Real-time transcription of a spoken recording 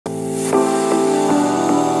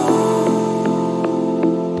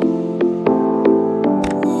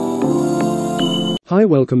Hi,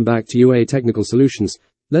 welcome back to UA Technical Solutions.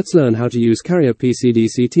 Let's learn how to use Carrier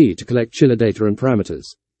PCDCT to collect chiller data and parameters.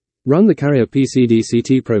 Run the Carrier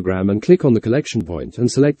PCDCT program and click on the collection point and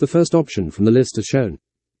select the first option from the list as shown.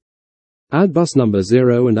 Add bus number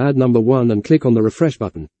 0 and add number 1 and click on the refresh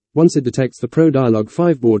button. Once it detects the Pro Dialog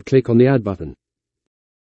 5 board, click on the add button.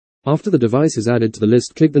 After the device is added to the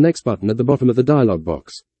list, click the next button at the bottom of the dialog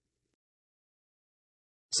box.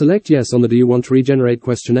 Select yes on the Do you want to regenerate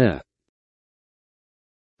questionnaire,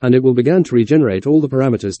 and it will begin to regenerate all the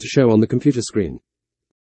parameters to show on the computer screen.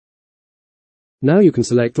 Now you can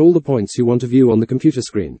select all the points you want to view on the computer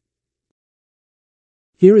screen.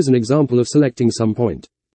 Here is an example of selecting some point.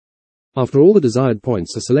 After all the desired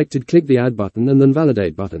points are selected, click the Add button and then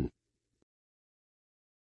Validate button.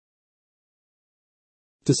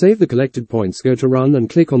 To save the collected points, go to Run and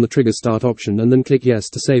click on the Trigger Start option and then click Yes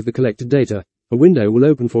to save the collected data. A window will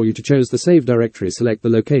open for you to choose the save directory, select the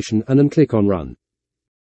location and then click on Run.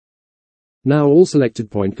 Now all selected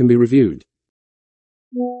point can be reviewed.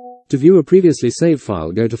 To view a previously saved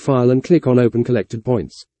file, go to File and click on Open Collected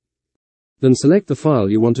Points. Then select the file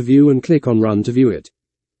you want to view and click on Run to view it.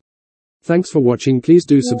 Thanks for watching. Please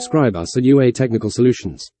do subscribe us at UA Technical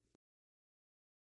Solutions.